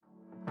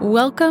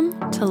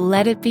Welcome to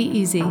Let It Be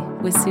Easy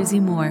with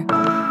Susie Moore.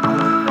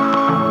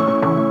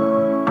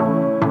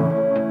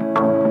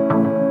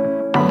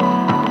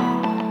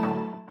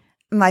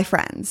 My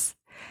friends,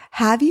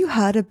 have you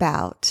heard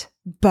about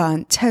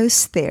burnt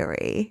toast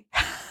theory?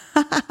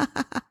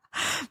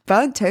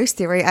 Burnt toast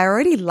theory, I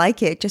already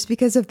like it just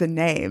because of the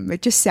name.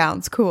 It just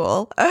sounds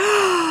cool.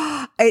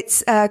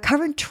 It's a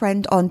current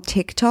trend on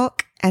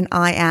TikTok and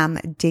I am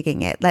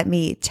digging it, let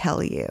me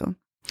tell you.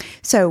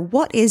 So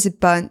what is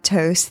burnt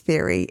toast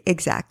theory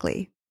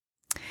exactly?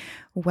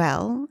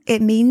 Well,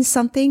 it means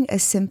something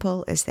as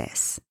simple as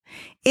this.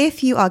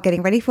 If you are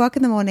getting ready for work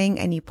in the morning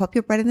and you pop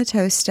your bread in the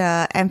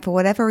toaster and for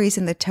whatever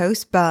reason the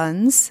toast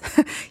burns,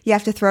 you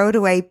have to throw it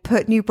away,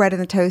 put new bread in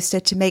the toaster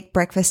to make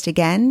breakfast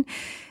again,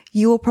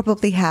 you will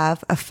probably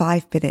have a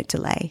 5-minute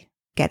delay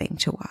getting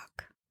to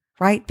work,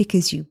 right?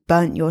 Because you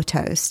burnt your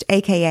toast,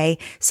 aka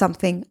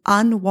something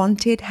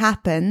unwanted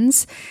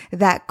happens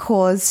that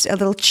caused a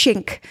little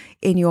chink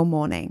in your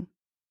morning.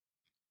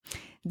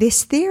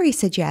 This theory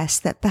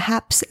suggests that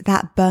perhaps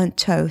that burnt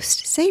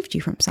toast saved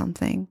you from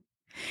something.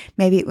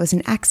 Maybe it was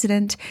an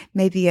accident.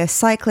 Maybe a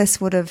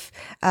cyclist would have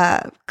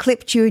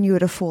clipped you and you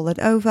would have fallen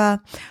over.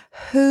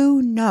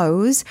 Who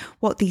knows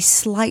what these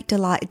slight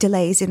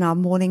delays in our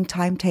morning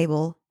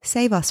timetable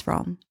save us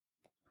from?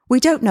 We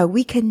don't know.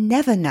 We can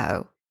never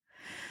know.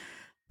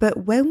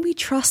 But when we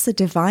trust the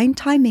divine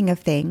timing of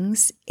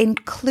things,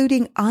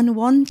 including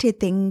unwanted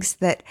things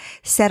that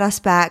set us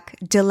back,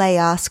 delay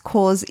us,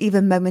 cause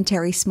even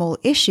momentary small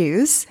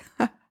issues,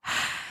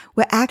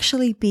 we're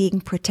actually being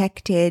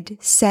protected,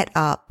 set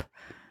up.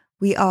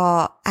 We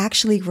are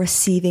actually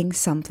receiving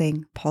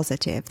something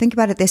positive. Think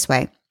about it this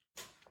way.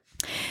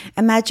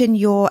 Imagine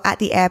you're at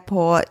the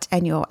airport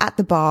and you're at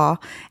the bar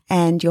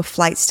and your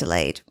flight's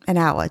delayed 1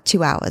 hour,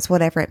 2 hours,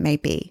 whatever it may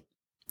be.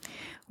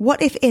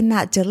 What if in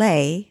that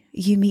delay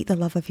you meet the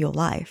love of your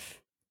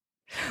life?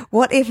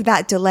 What if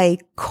that delay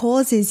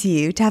causes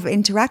you to have an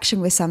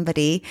interaction with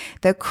somebody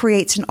that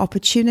creates an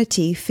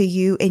opportunity for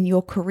you in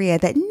your career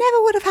that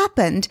never would have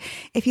happened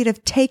if you'd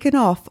have taken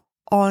off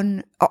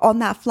on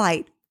that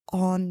flight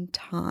on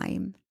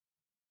time?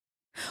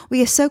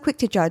 We are so quick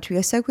to judge. We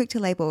are so quick to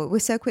label. We're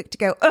so quick to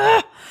go,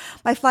 ugh,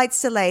 my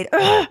flight's delayed.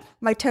 Ugh,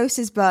 my toast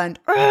is burned.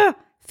 Ugh,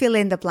 fill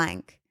in the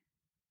blank.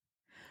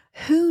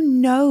 Who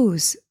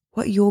knows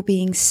what you're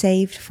being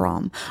saved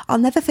from? I'll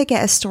never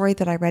forget a story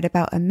that I read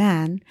about a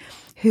man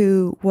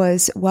who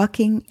was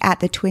working at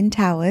the Twin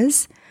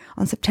Towers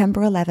on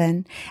September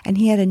 11, and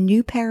he had a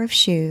new pair of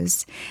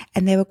shoes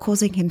and they were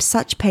causing him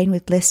such pain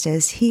with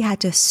blisters. He had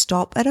to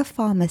stop at a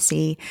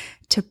pharmacy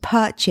to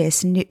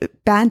purchase new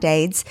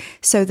Band-Aids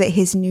so that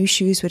his new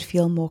shoes would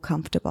feel more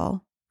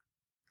comfortable.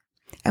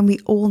 And we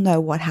all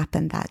know what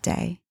happened that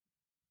day.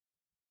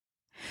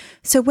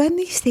 So when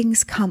these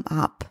things come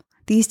up,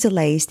 these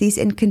delays, these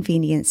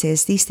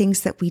inconveniences, these things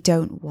that we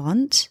don't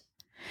want,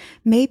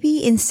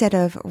 maybe instead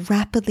of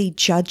rapidly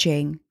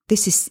judging,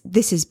 this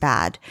is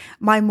bad.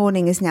 My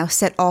morning is now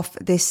set off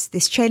this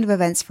chain of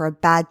events for a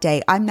bad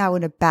day. I'm now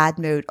in a bad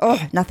mood.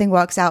 Oh, nothing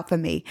works out for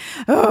me.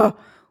 Oh,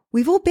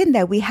 we've all been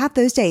there. We have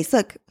those days.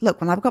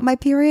 Look, when I've got my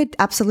period,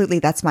 absolutely,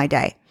 that's my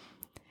day.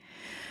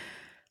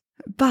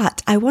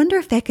 But I wonder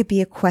if there could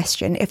be a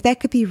question, if there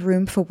could be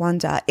room for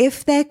wonder,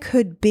 if there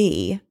could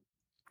be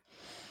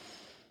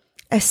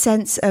a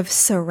sense of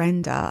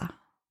surrender.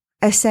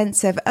 A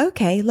sense of,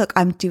 okay, look,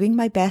 I'm doing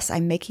my best.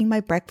 I'm making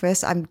my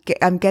breakfast. I'm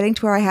getting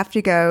to where I have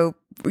to go,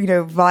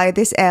 via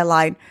this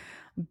airline.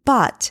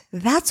 But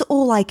that's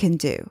all I can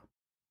do.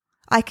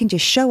 I can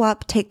just show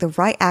up, take the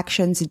right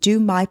actions, do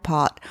my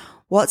part.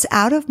 What's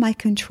out of my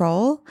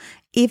control,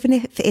 even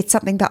if it's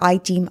something that I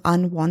deem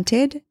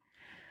unwanted,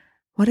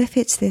 what if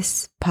it's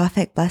this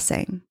perfect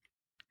blessing?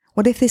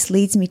 What if this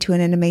leads me to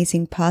an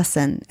amazing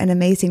person, an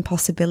amazing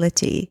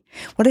possibility?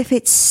 What if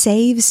it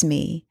saves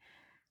me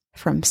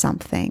from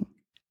something?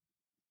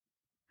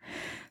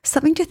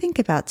 Something to think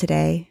about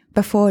today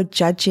before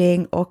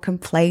judging or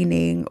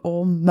complaining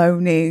or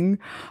moaning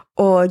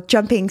or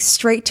jumping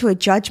straight to a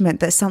judgment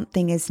that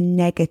something is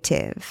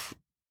negative.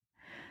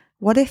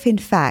 What if, in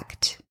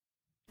fact,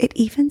 it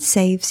even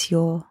saves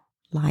your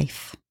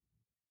life?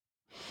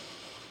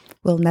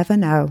 We'll never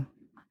know.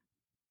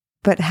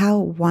 But how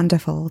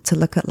wonderful to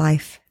look at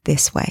life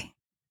this way.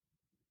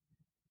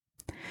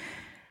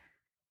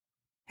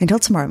 Until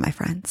tomorrow, my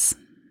friends.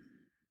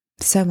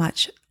 So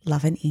much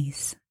love and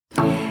ease.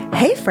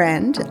 Hey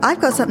friend,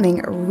 I've got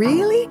something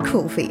really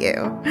cool for you.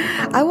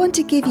 I want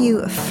to give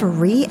you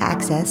free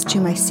access to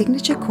my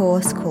signature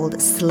course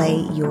called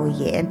Slay Your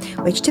Year,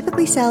 which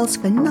typically sells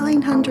for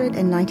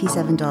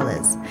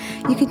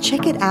 $997. You can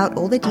check it out,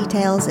 all the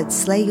details at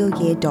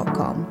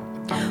slayyouryear.com.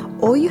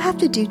 All you have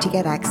to do to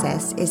get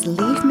access is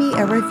leave me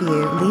a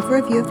review, leave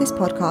a review of this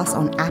podcast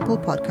on Apple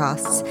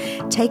Podcasts,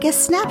 take a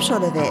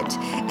snapshot of it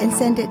and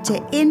send it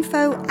to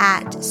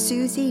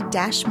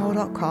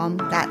info@susie-moore.com.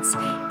 That's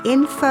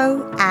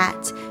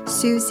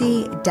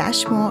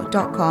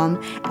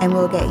info@susie-moore.com and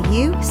we'll get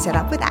you set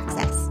up with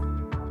access.